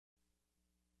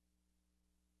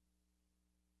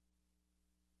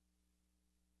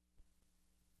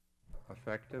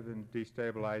effective in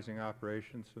destabilizing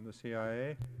operations from the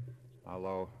CIA,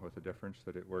 although with the difference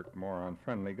that it worked more on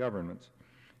friendly governments.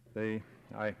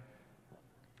 I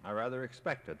rather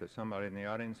expected that somebody in the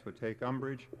audience would take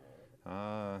umbrage,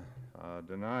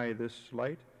 deny this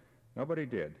slight. Nobody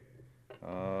did.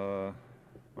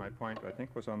 My point, I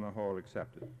think, was on the whole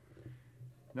accepted.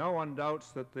 No one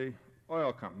doubts that the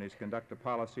oil companies conduct a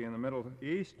policy in the Middle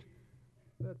East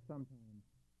that sometimes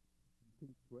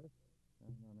competes with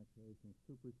and on occasion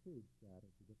supersedes that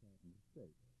of the Department of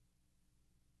State.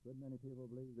 A good many people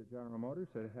believe that General Motors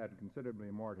had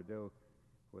considerably more to do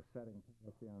with setting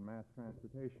policy on mass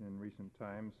transportation in recent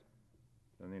times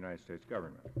than the United States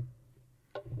government.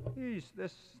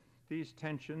 These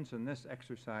tensions and this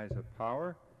exercise of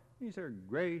power, these are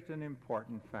great and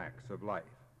important facts of life.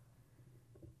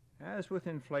 As with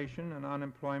inflation and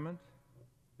unemployment,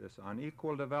 this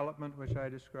unequal development which I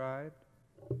described,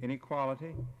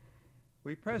 inequality,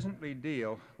 we presently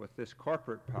deal with this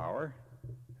corporate power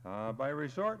by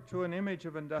resort to an image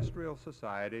of industrial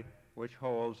society which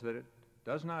holds that it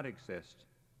does not exist,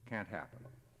 can't happen,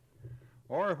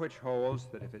 or which holds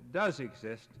that if it does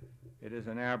exist, it is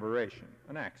an aberration,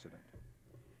 an accident.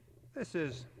 This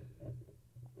is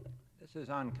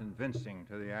unconvincing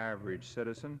to the average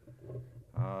citizen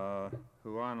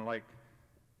who, unlike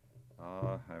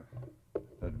an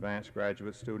advanced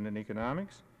graduate student in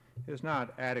economics, is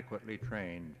not adequately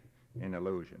trained in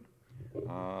illusion.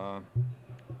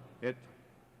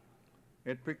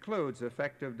 It precludes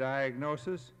effective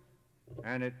diagnosis,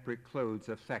 and it precludes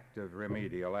effective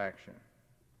remedial action.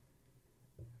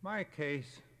 My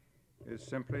case is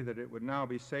simply that it would now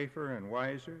be safer and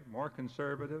wiser, more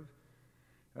conservative,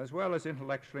 as well as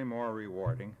intellectually more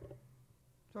rewarding,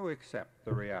 to accept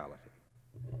the reality.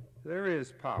 There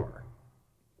is power.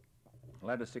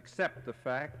 Let us accept the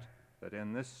fact that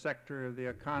in this sector of the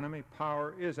economy,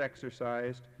 power is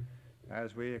exercised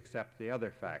as we accept the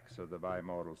other facts of the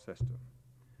bimodal system.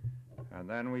 And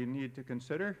then we need to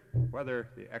consider whether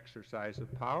the exercise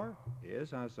of power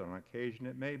is, as on occasion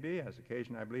it may be, as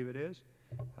occasion I believe it is,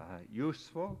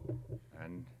 useful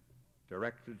and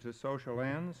directed to social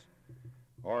ends,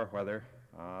 or whether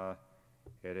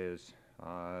it is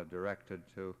directed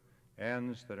to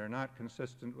ends that are not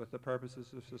consistent with the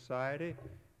purposes of society,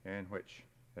 in which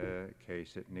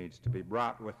case it needs to be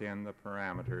brought within the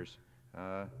parameters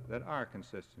that are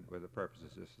consistent with the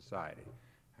purposes of society.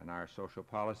 And our social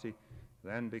policy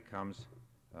then becomes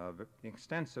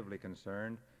extensively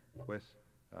concerned with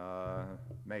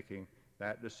making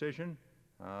that decision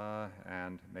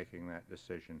and making that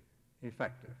decision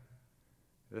effective.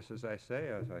 This, as I say,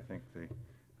 is I think the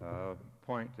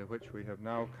point to which we have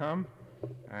now come,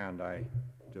 and I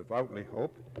devoutly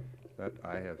hope that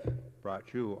I have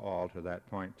brought you all to that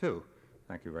point too.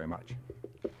 Thank you very much.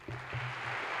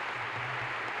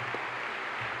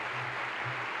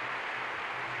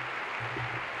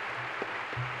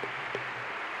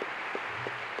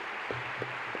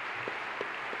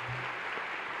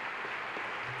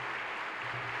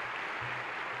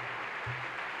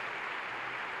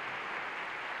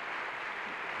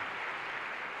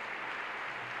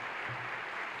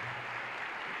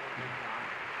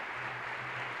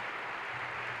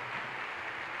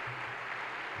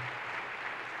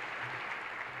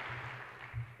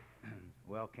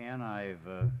 Well, Ken, I've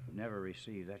never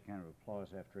received that kind of applause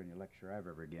after any lecture I've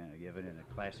ever given in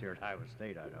a class here at Iowa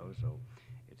State, I know, so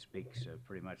it speaks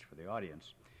pretty much for the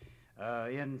audience.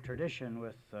 In tradition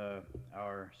with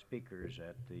our speakers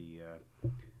at the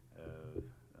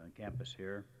on campus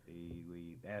here,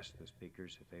 we asked the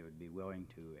speakers if they would be willing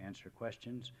to answer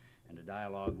questions and to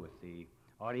dialogue with the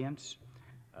audience.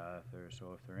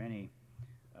 So if there are any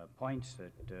points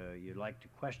that you'd like to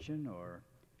question, or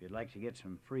if you'd like to get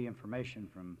some free information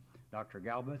from Dr.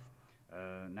 Galbraith,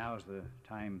 now's the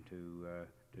time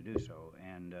to do so.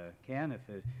 And Ken, if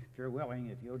you're willing,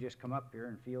 if you'll just come up here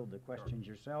and field the questions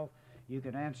yourself, you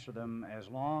can answer them as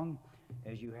long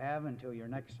as you have until your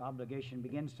next obligation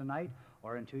begins tonight,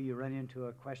 or until you run into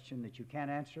a question that you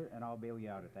can't answer, and I'll bail you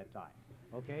out at that time.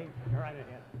 Okay? Go right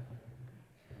ahead.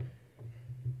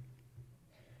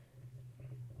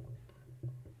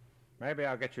 Maybe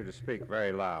I'll get you to speak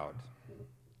very loud,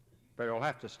 but you'll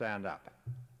have to stand up.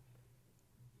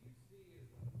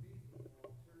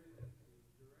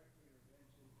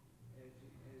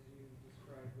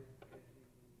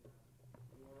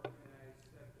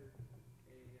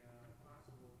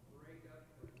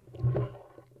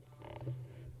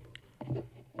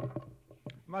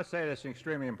 I must say this is an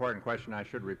extremely important question. I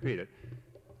should repeat it.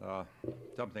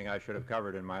 Something I should have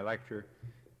covered in my lecture.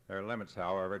 There are limits,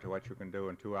 however, to what you can do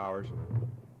in 2 hours,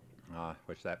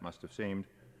 which that must have seemed.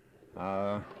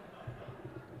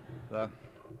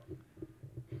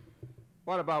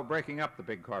 What about breaking up the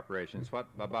big corporations? What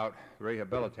about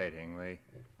rehabilitating the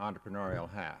entrepreneurial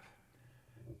half?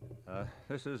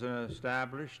 This is an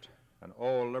established, an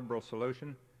old liberal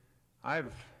solution.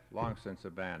 I've long since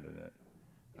abandoned it.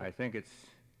 I think it's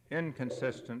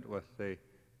inconsistent with the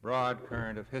broad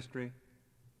current of history.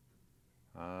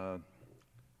 I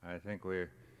think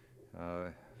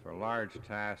for large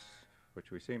tasks,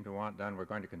 which we seem to want done, we're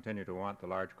going to continue to want the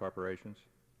large corporations.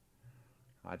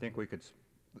 I think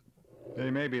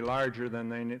they may be larger than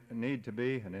they need to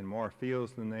be and in more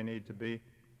fields than they need to be.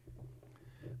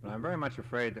 But I'm very much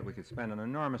afraid that we could spend an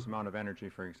enormous amount of energy,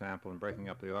 for example, in breaking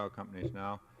up the oil companies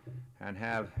now and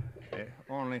have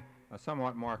only a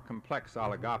somewhat more complex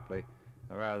oligopoly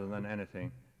rather than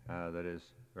anything that is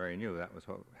very new. That was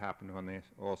what happened when the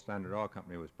old Standard Oil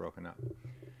Company was broken up.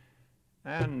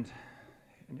 And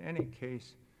in any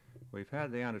case, we've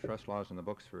had the antitrust laws in the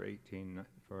books for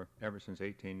ever since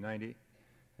 1890.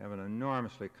 Have an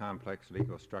enormously complex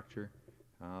legal structure,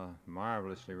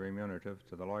 marvelously remunerative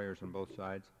to the lawyers on both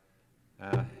sides.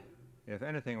 If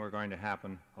anything were going to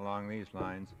happen along these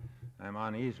lines, I'm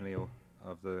uneasily of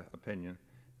the opinion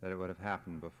that it would have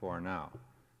happened before now.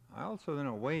 I also, in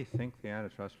a way, think the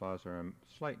antitrust laws are a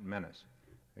slight menace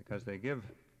because they give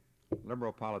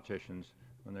liberal politicians,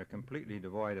 when they're completely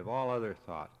devoid of all other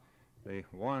thought, the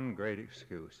one great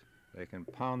excuse. They can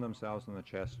pound themselves on the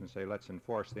chest and say, let's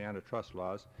enforce the antitrust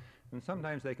laws, and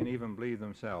sometimes they can even believe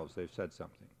themselves they've said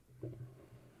something.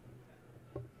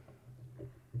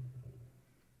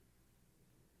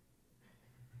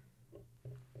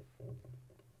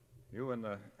 You in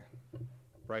the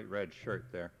bright red shirt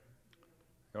there,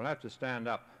 you'll have to stand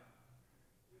up.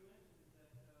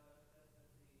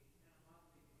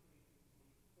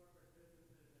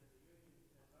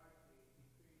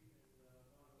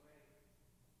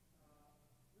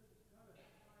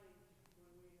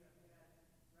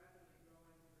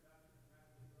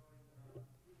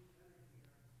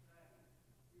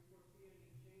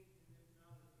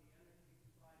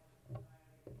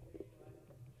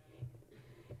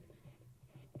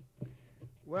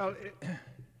 Well,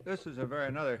 this is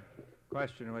another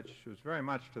question which was very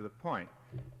much to the point.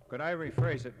 Could I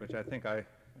rephrase it, which I think I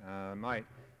might?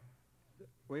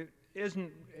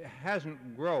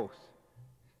 Hasn't growth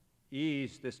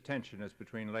eased this tension as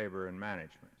between labor and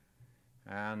management?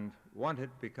 And won't it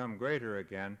become greater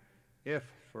again if,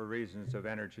 for reasons of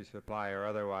energy supply or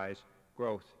otherwise,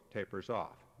 growth tapers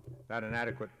off? That an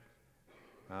adequate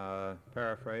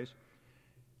paraphrase?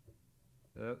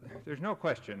 There's no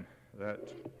question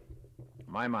that,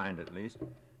 my mind at least,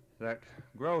 that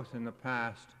growth in the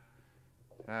past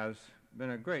has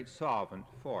been a great solvent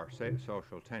for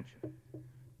social tension.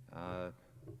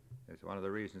 It's one of the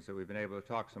reasons that we've been able to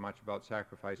talk so much about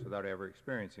sacrifice without ever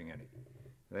experiencing any.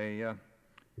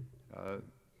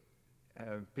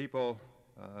 People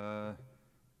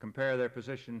compare their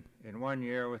position in one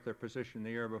year with their position the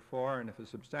year before, and if a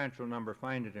substantial number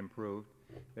find it improved,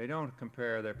 they don't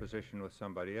compare their position with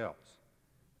somebody else.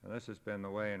 And this has been the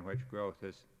way in which growth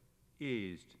has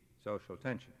eased social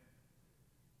tension.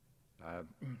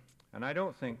 And I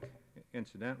don't think,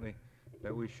 incidentally,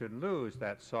 that we should lose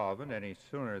that solvent any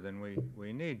sooner than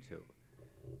we need to.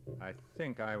 I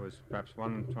think I was perhaps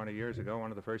 20 years ago one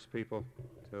of the first people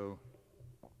to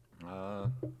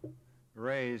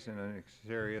raise in a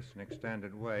serious and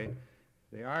extended way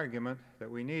the argument that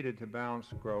we needed to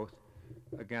balance growth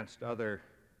against other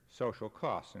social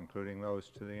costs, including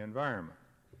those to the environment.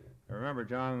 I remember,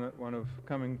 John, that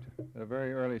coming at a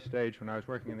very early stage when I was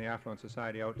working in the Affluent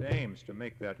Society out to Ames to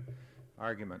make that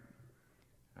argument.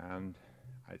 And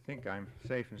I think I'm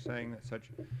safe in saying that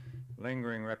such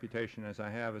lingering reputation as I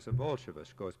have as a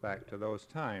Bolshevist goes back to those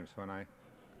times when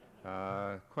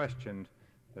I questioned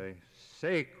the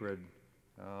sacred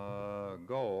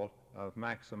goal of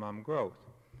maximum growth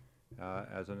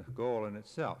as a goal in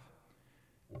itself.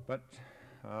 But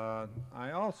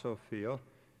I also feel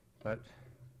that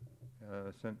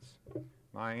since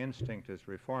my instinct is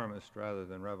reformist rather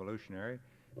than revolutionary,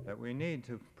 that we need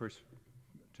to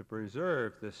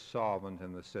preserve this solvent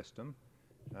in the system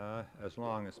as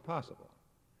long as possible.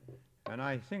 And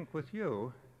I think with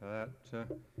you that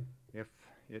if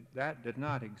that did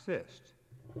not exist,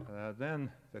 then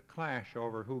the clash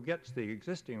over who gets the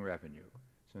existing revenue,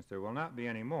 since there will not be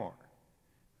any more,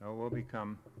 will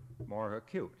become more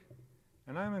acute.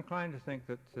 And I'm inclined to think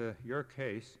that your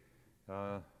case,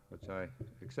 which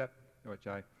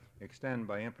I extend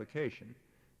by implication,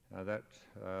 that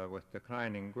with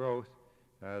declining growth,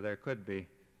 there could be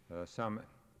some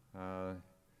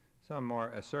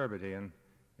more acerbity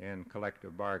in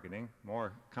collective bargaining,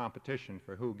 more competition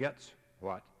for who gets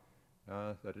what,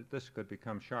 this could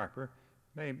become sharper,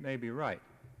 may be right.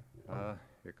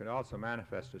 It could also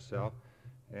manifest itself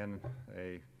in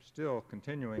a still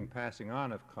continuing passing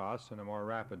on of costs and a more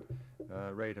rapid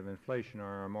rate of inflation,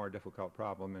 or a more difficult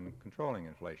problem in controlling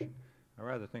inflation. I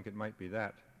rather think it might be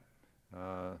that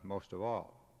most of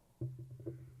all.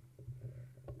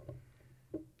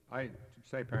 I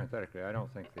say parenthetically, I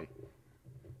don't think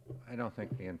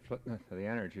the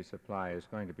energy supply is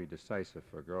going to be decisive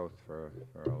for growth for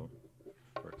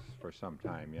some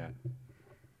time yet.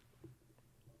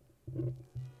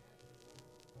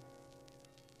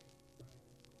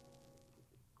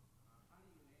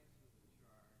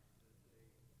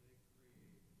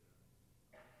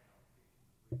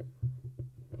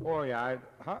 Oh yeah,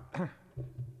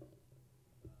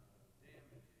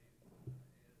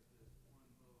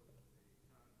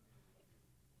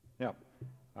 yeah,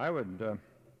 I would. The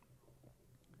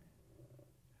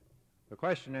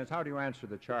question is, how do you answer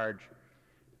the charge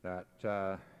that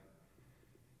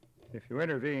if you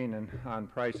intervene on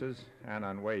prices and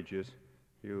on wages,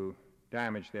 you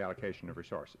damage the allocation of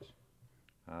resources?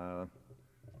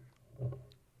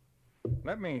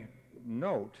 Let me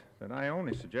note that I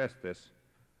only suggest this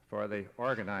for the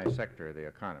organized sector of the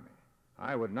economy.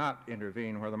 I would not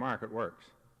intervene where the market works.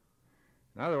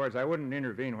 In other words, I wouldn't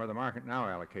intervene where the market now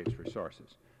allocates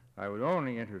resources. I would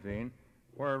only intervene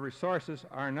where resources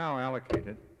are now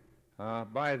allocated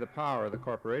by the power of the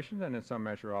corporations, and in some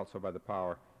measure also by the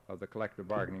power of the collective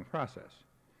bargaining process.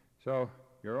 So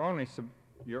you're only,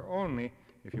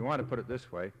 if you want to put it this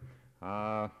way,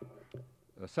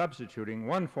 substituting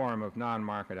one form of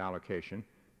non-market allocation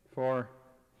for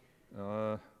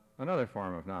another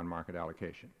form of non-market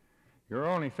allocation. You're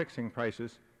only fixing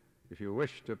prices, if you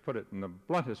wish to put it in the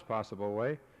bluntest possible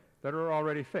way, that are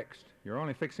already fixed. You're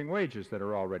only fixing wages that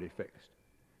are already fixed.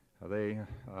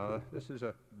 This is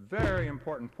a very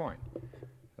important point,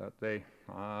 that the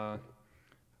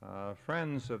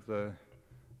friends of the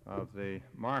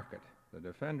market, the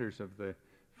defenders of the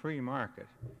free market,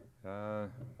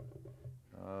 out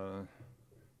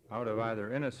of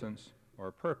either innocence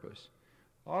or purpose,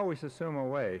 always assume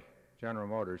away General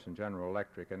Motors and General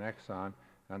Electric and Exxon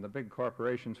and the big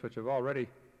corporations which have already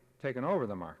taken over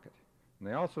the market. And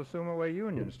they also assume away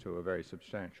unions to a very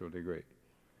substantial degree.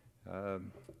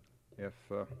 If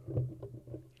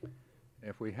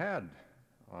we had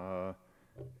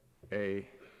a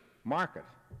market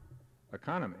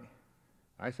economy,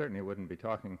 I certainly wouldn't be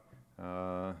talking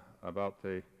about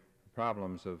the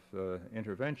problems of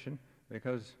intervention,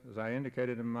 because, as I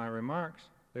indicated in my remarks,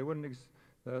 they wouldn't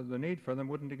the need for them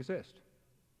wouldn't exist.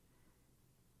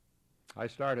 I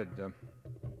started.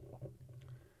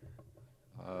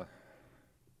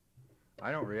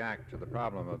 I don't react to the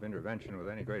problem of intervention with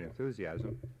any great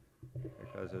enthusiasm,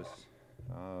 because, as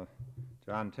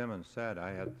John Timmons said,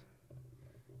 I'm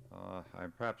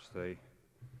perhaps the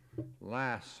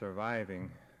last surviving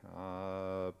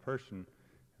person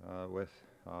with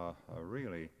a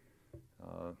really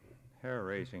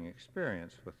hair-raising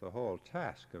experience with the whole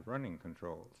task of running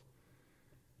controls.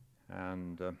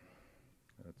 And it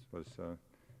was a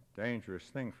dangerous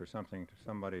thing for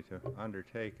somebody to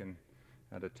undertake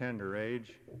at a tender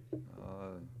age. You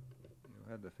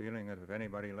had the feeling that if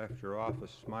anybody left your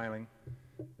office smiling,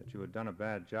 that you had done a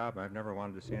bad job. I've never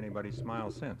wanted to see anybody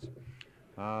smile since.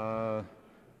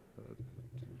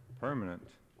 Permanent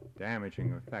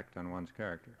damaging effect on one's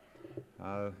character.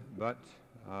 But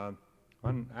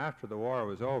after the war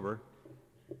was over,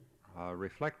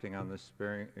 reflecting on this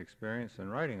experience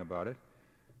and writing about it,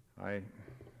 I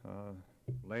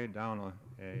laid down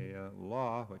a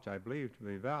law which I believe to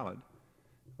be valid,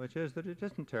 which is that it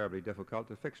isn't terribly difficult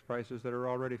to fix prices that are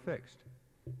already fixed.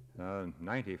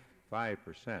 90%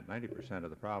 of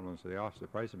the problems of the Office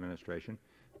of Price Administration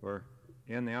were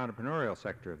in the entrepreneurial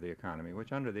sector of the economy,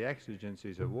 which under the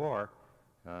exigencies of war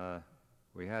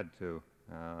we had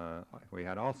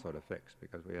also to fix,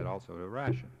 because we had also to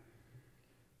ration.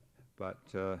 But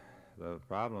the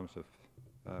problems of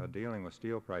dealing with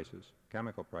steel prices,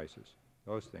 chemical prices,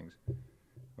 those things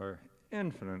were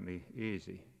infinitely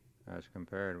easy as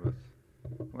compared with,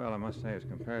 well, I must say, as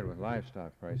compared with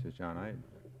livestock prices, John.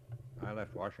 I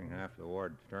left Washington after the war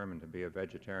determined to be a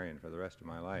vegetarian for the rest of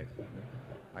my life.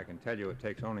 I can tell you it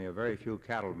takes only a very few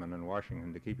cattlemen in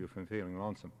Washington to keep you from feeling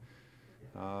lonesome.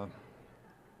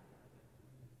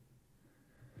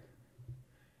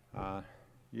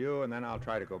 You, and then I'll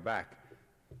try to go back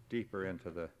deeper into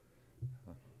the...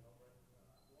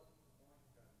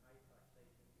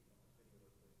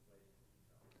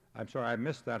 I'm sorry, I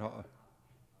missed that.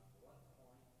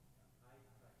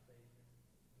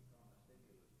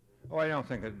 Oh, I don't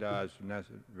think it does,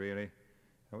 really.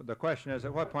 The question is,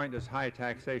 at what point does high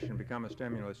taxation become a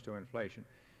stimulus to inflation?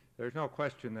 There's no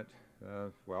question that,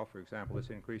 well, for example, this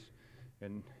increase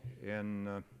in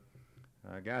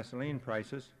gasoline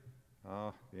prices,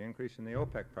 the increase in the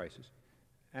OPEC prices,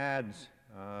 adds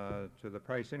to the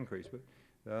price increase. But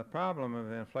the problem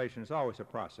of inflation is always a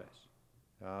process,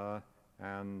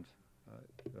 and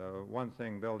one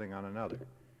thing building on another.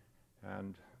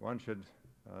 And one should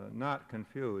not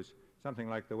confuse something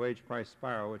like the wage price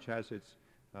spiral, which has its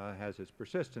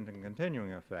persistent and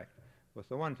continuing effect, with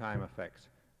the one-time effects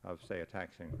of, say, a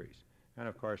tax increase. And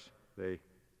of course, the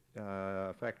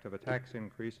effect of a tax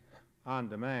increase on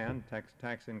demand,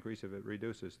 tax increase if it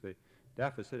reduces the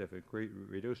deficit, if it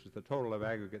reduces the total of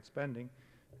aggregate spending,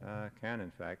 can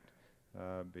in fact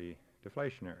be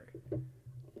deflationary.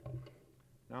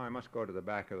 Now I must go to the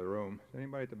back of the room. Is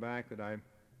anybody at the back that I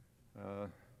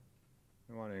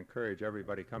want to encourage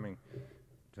everybody coming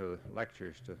to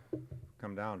lectures to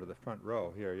come down to the front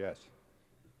row here? Yes.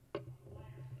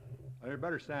 You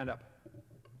better stand up.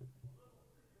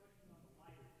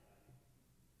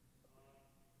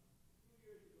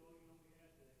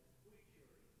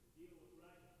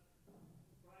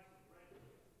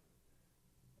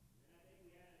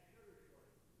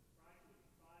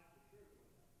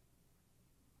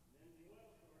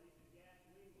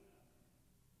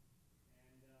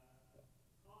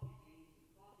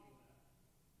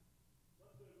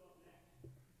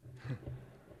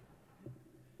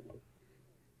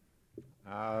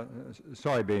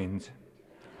 Soybeans.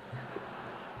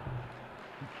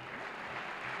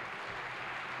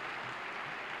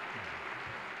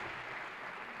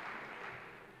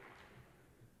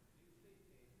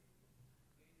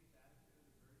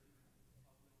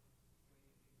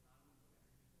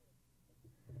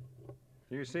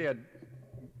 Do you see a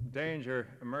danger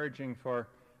emerging for,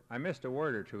 I missed a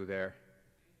word or two there.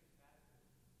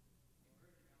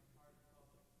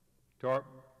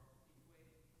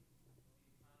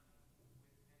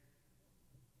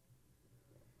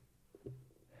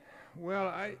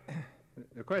 Well,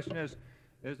 the question is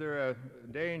there a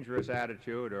dangerous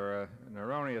attitude or an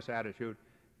erroneous attitude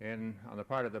on the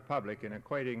part of the public in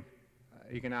equating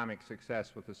economic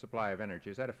success with the supply of energy?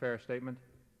 Is that a fair statement?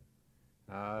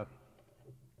 I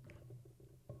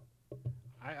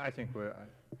think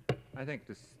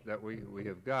that we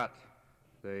have got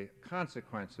the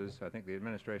consequences. I think the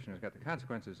administration has got the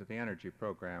consequences of the energy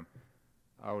program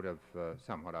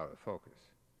somewhat out of focus.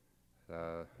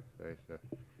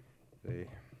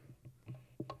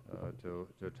 To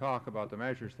talk about the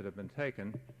measures that have been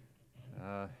taken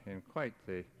in quite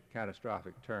the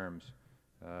catastrophic terms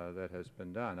that has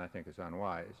been done, I think, is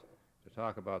unwise. To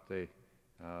talk about the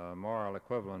moral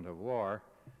equivalent of war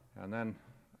and then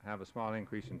have a small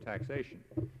increase in taxation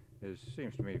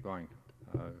seems to me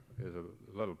is a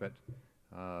little bit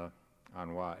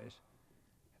unwise.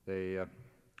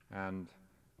 And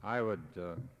I would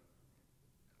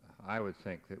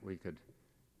think that we could.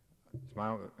 It's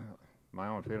my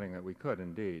own feeling that we could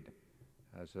indeed,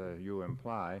 as you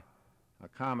imply,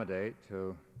 accommodate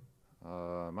to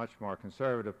a much more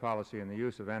conservative policy in the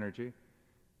use of energy,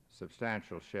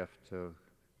 substantial shift to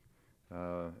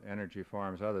energy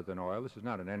forms other than oil. This is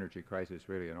not an energy crisis,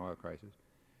 really an oil crisis,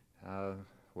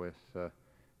 with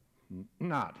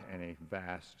not any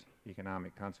vast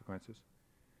economic consequences,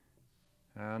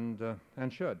 and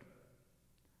should.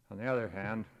 On the other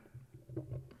hand,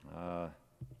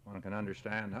 one can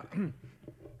understand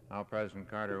how President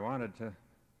Carter wanted to,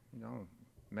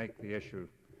 make the issue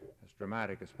as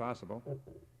dramatic as possible.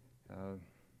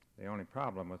 The only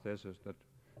problem with this is that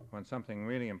when something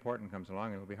really important comes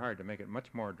along, it'll be hard to make it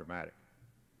much more dramatic.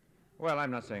 Well,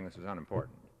 I'm not saying this is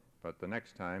unimportant, but the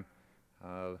next time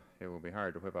it will be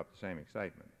hard to whip up the same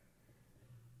excitement.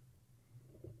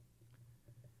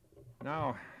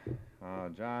 Now,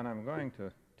 John, I'm going to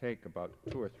take about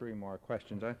 2 or 3 more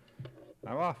questions. I've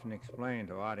often explained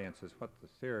to audiences what the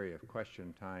theory of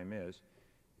question time is.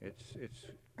 It's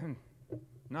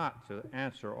not to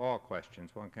answer all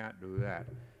questions. One can't do that.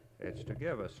 It's to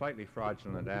give a slightly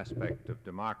fraudulent aspect of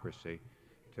democracy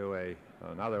to an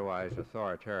otherwise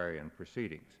authoritarian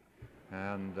proceedings.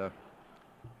 And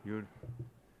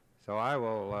so I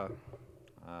will,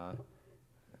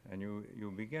 and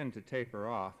you begin to taper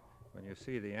off when you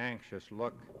see the anxious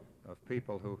look of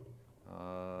people who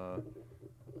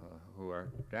are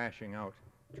dashing out,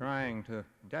 trying to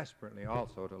desperately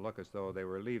also to look as though they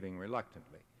were leaving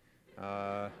reluctantly.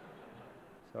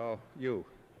 So you.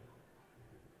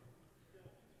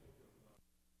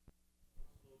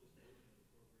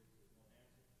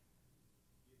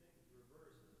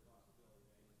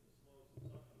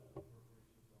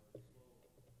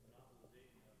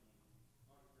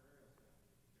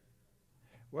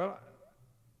 Well,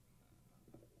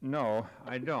 no,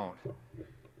 I don't.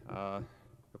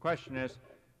 The question is,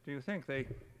 do you think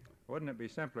wouldn't it be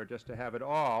simpler just to have it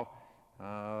all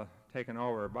taken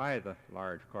over by the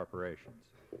large corporations?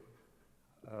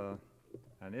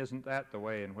 And isn't that the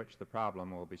way in which the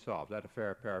problem will be solved? Is that a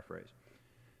fair paraphrase?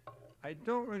 I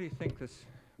don't really think this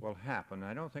will happen.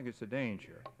 I don't think it's a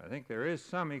danger. I think there is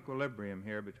some equilibrium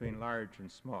here between large and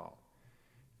small.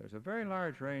 There's a very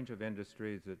large range of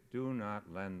industries that do not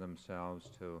lend themselves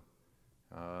to,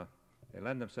 they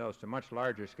lend themselves to much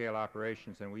larger scale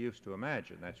operations than we used to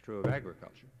imagine. That's true of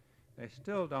agriculture. They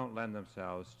still don't lend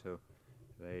themselves to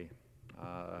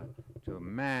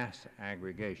mass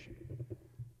aggregation.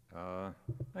 I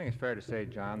think it's fair to say,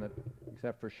 John, that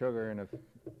except for sugar and a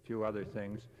few other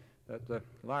things, that the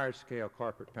large-scale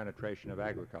corporate penetration of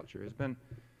agriculture has been,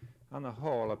 on the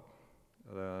whole,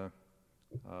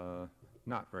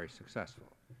 not very successful.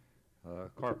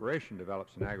 Corporation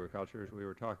develops in agriculture, as we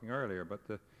were talking earlier, but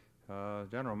the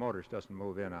General Motors doesn't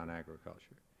move in on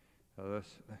agriculture.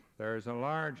 There's a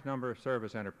large number of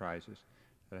service enterprises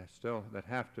that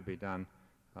have to be done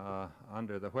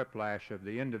under the whiplash of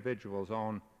the individual's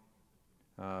own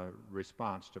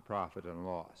response to profit and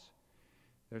loss.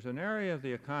 There's an area of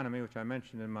the economy which I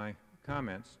mentioned in my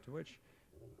comments to which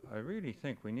I really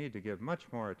think we need to give much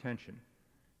more attention.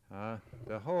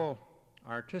 The whole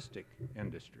artistic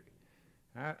industry.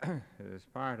 It is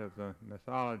part of the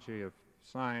mythology of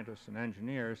scientists and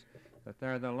engineers that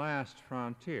they're the last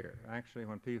frontier. Actually,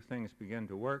 when things begin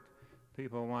to work,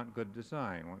 people want good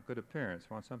design, want good appearance,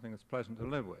 want something that's pleasant to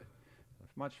live with.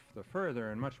 The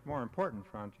further and much more important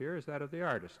frontier is that of the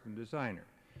artist and designer.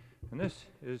 And this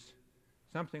is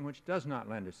something which does not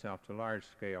lend itself to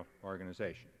large-scale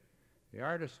organization. The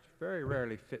artist very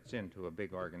rarely fits into a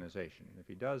big organization. If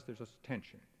he does, there's a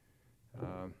tension.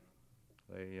 I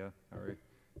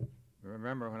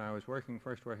remember when I was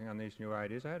first working on these new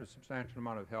ideas, I had a substantial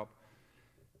amount of help,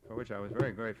 for which I was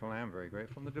very grateful and am very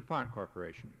grateful, from the DuPont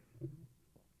Corporation.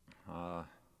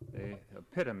 The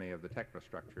epitome of the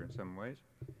technostructure in some ways.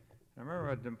 I remember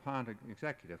a DuPont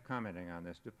executive commenting on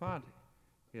this. DuPont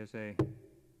is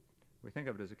we think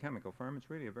of it as a chemical firm. It's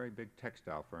really a very big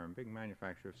textile firm, big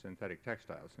manufacturer of synthetic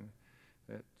textiles. And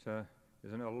it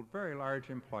is a very large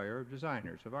employer of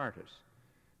designers, of artists.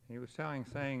 He was saying,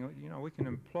 you know, we can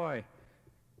employ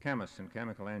chemists and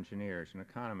chemical engineers and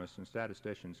economists and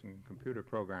statisticians and computer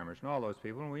programmers and all those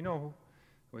people, and we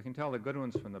can tell the good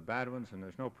ones from the bad ones, and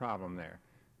there's no problem there.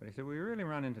 But he said, we really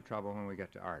run into trouble when we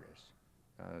get to artists,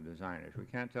 designers. We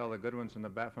can't tell the good ones from the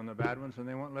bad ones, and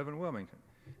they won't live in Wilmington.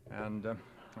 And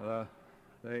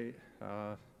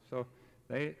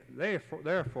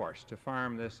they're forced to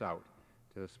farm this out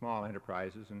to small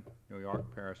enterprises in New York,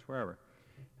 Paris, wherever.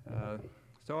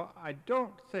 So I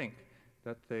don't think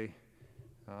that the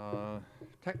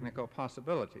technical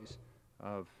possibilities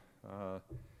of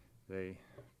the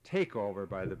takeover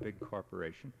by the big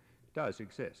corporation does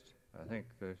exist. I think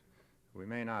that we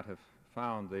may not have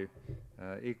found the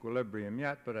equilibrium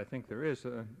yet, but I think there is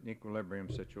an equilibrium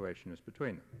situation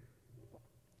between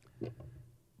them.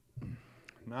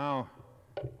 Now,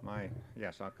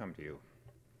 yes, I'll come to you.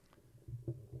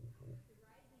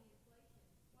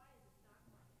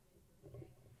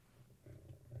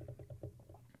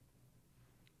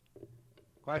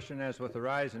 Question is, with the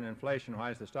rise in inflation,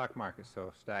 why is the stock market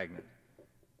so stagnant?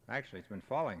 Actually, it's been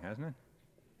falling, hasn't it?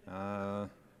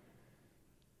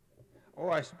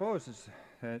 I suppose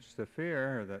it's the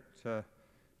fear that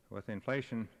with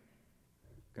inflation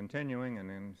continuing and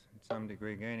in some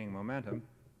degree gaining momentum,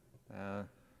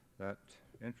 that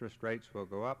interest rates will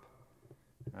go up,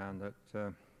 and that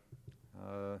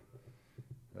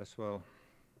this will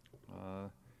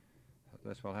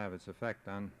have its effect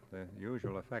on the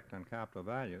usual effect on capital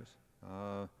values.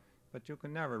 But you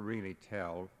can never really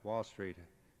tell. Wall Street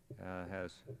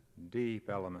has deep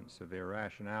elements of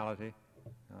irrationality,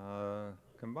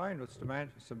 combined with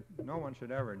no one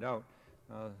should ever doubt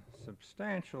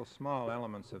substantial small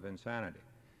elements of insanity,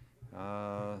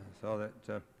 so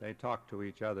that they talk to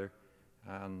each other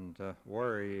and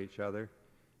worry each other,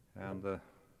 and the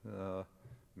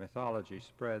mythology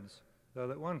spreads, so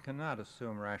that one cannot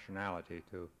assume rationality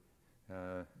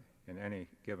in any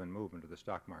given movement of the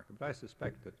stock market. But I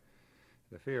suspect that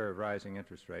the fear of rising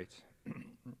interest rates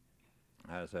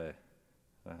has a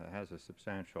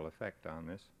substantial effect on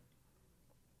this.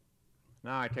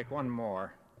 Now I take one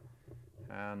more,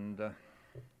 and let's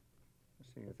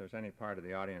see if there's any part of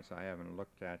the audience I haven't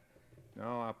looked at.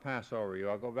 No, I'll pass over you.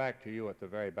 I'll go back to you at the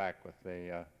very back with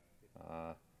the,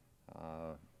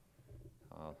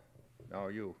 no,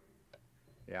 you.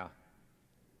 Yeah.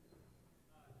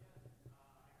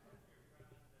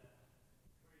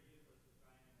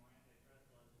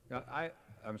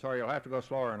 I'm sorry, you'll have to go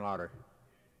slower and louder.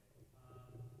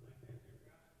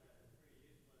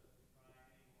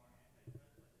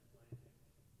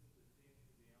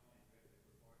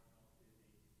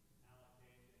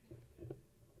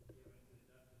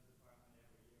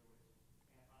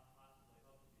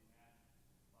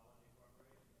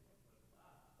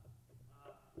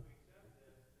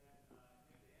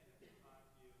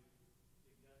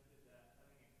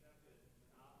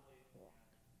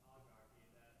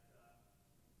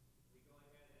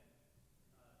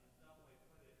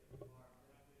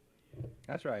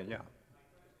 That's right, yeah.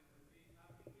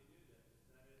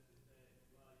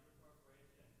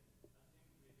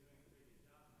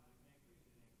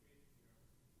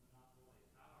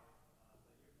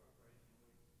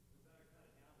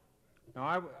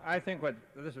 No, I think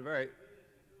this is I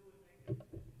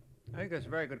think that's a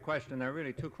very good question. There are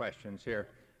really two questions here.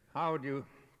 How do you,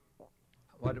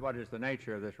 what is the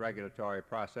nature of this regulatory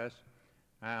process?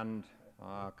 And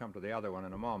I'll come to the other one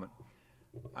in a moment.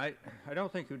 I don't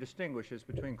think you distinguish this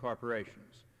between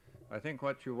corporations. I think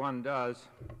what one does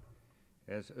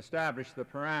is establish the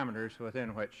parameters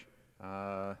within which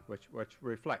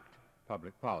reflect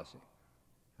public policy,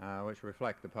 which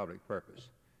reflect the public purpose.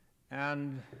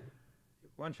 And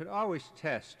one should always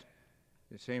test,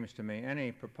 it seems to me,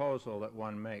 any proposal that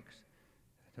one makes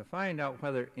to find out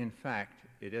whether, in fact,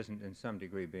 it isn't in some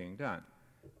degree being done.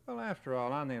 Well, after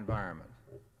all, on the environment,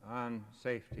 on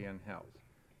safety and health,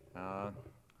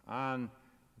 on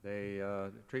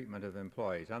the treatment of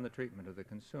employees, on the treatment of the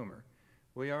consumer,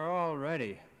 we are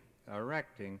already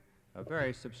erecting a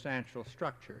very substantial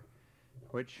structure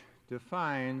which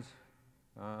defines,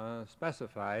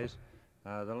 specifies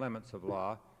the limits of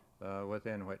law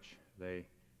within which the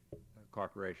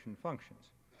corporation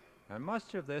functions. And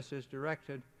much of this is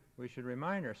directed, we should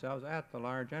remind ourselves, at the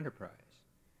large enterprise.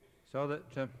 So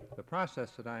that the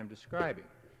process that I am describing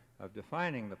of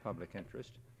defining the public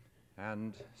interest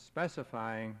and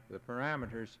specifying the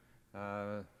parameters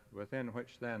within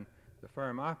which then the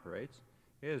firm operates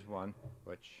is one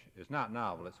which is not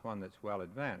novel. It's one that's well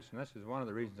advanced. And this is one of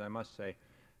the reasons, I must say,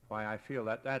 why I feel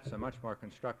that that's a much more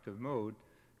constructive mood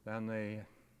than the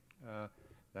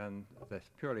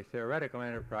purely theoretical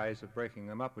enterprise of breaking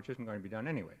them up, which isn't going to be done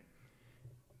anyway.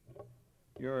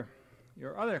 Your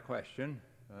other question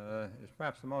is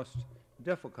perhaps the most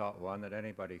difficult one that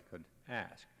anybody could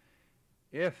ask.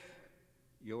 If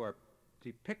you are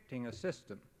depicting a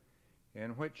system in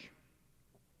which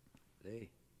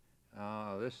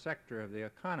this sector of the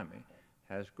economy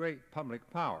has great public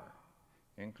power,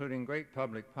 including great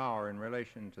public power in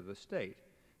relation to the state,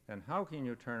 then how can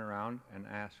you turn around and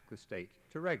ask the state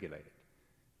to regulate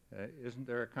it? Isn't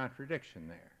there a contradiction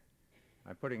there?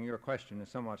 I'm putting your question in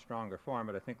somewhat stronger form,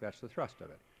 but I think that's the thrust of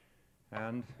it.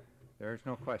 And there's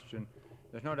no question,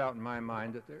 there's no doubt in my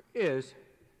mind that there is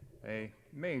a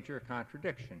major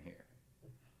contradiction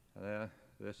here.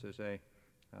 This is a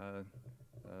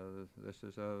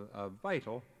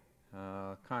vital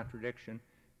contradiction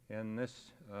in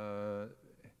this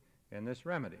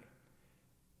remedy.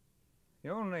 The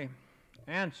only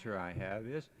answer I have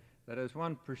is that as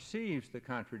one perceives the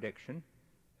contradiction,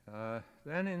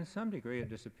 then in some degree it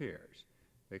disappears,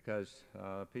 because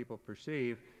people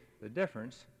perceive the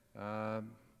difference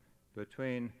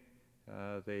between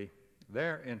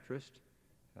their interest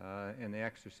in the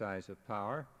exercise of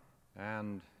power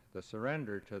and the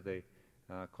surrender to the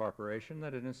corporation,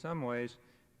 that in some ways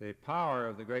the power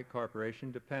of the great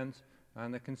corporation depends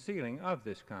on the concealing of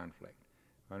this conflict.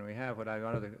 When we have what I've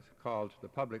called the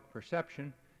public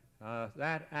perception,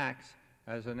 that acts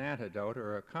as an antidote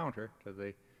or a counter to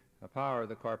the power of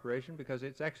the corporation, because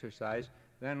its exercise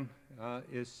then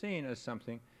is seen as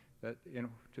something that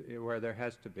where there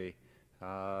has to be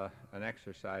an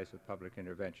exercise of public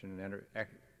intervention and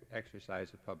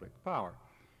exercise of public power.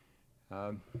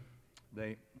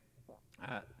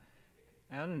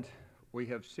 And we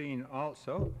have seen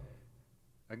also,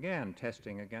 again,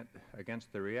 testing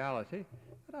against the reality,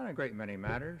 that on a great many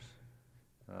matters,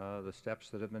 the steps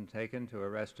that have been taken to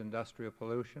arrest industrial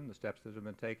pollution, the steps that have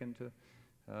been taken to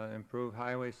improve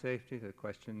highway safety, the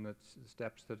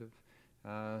steps that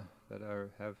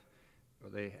have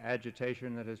the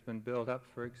agitation that has been built up,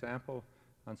 for example,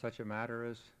 on such a matter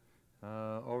as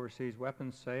overseas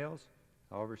weapons sales,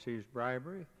 overseas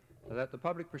bribery, that the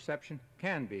public perception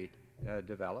can be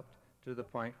developed to the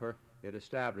point where it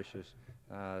establishes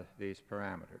these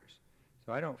parameters.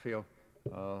 So I don't feel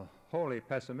wholly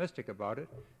pessimistic about it,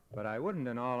 but I wouldn't,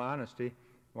 in all honesty,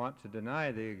 want to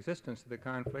deny the existence of the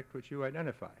conflict which you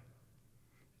identify.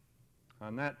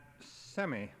 On that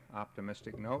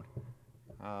semi-optimistic note,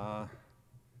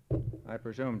 I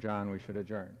presume, John, we should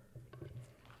adjourn.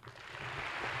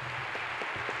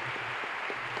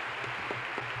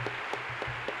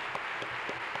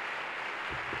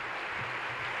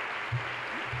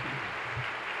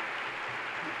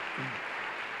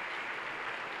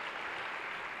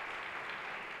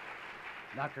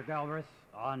 Dr. Galbraith,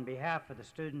 on behalf of the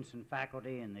students and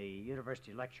faculty and the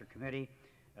University Lecture Committee,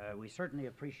 we certainly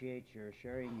appreciate your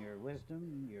sharing your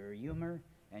wisdom, your humor,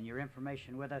 and your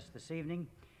information with us this evening.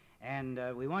 And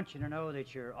we want you to know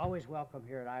that you're always welcome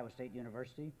here at Iowa State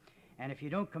University. And if you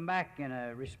don't come back in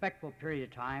a respectful period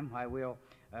of time, why, we'll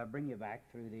bring you back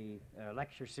through the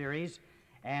lecture series.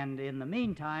 And in the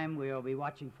meantime, we'll be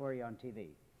watching for you on TV.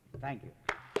 Thank you.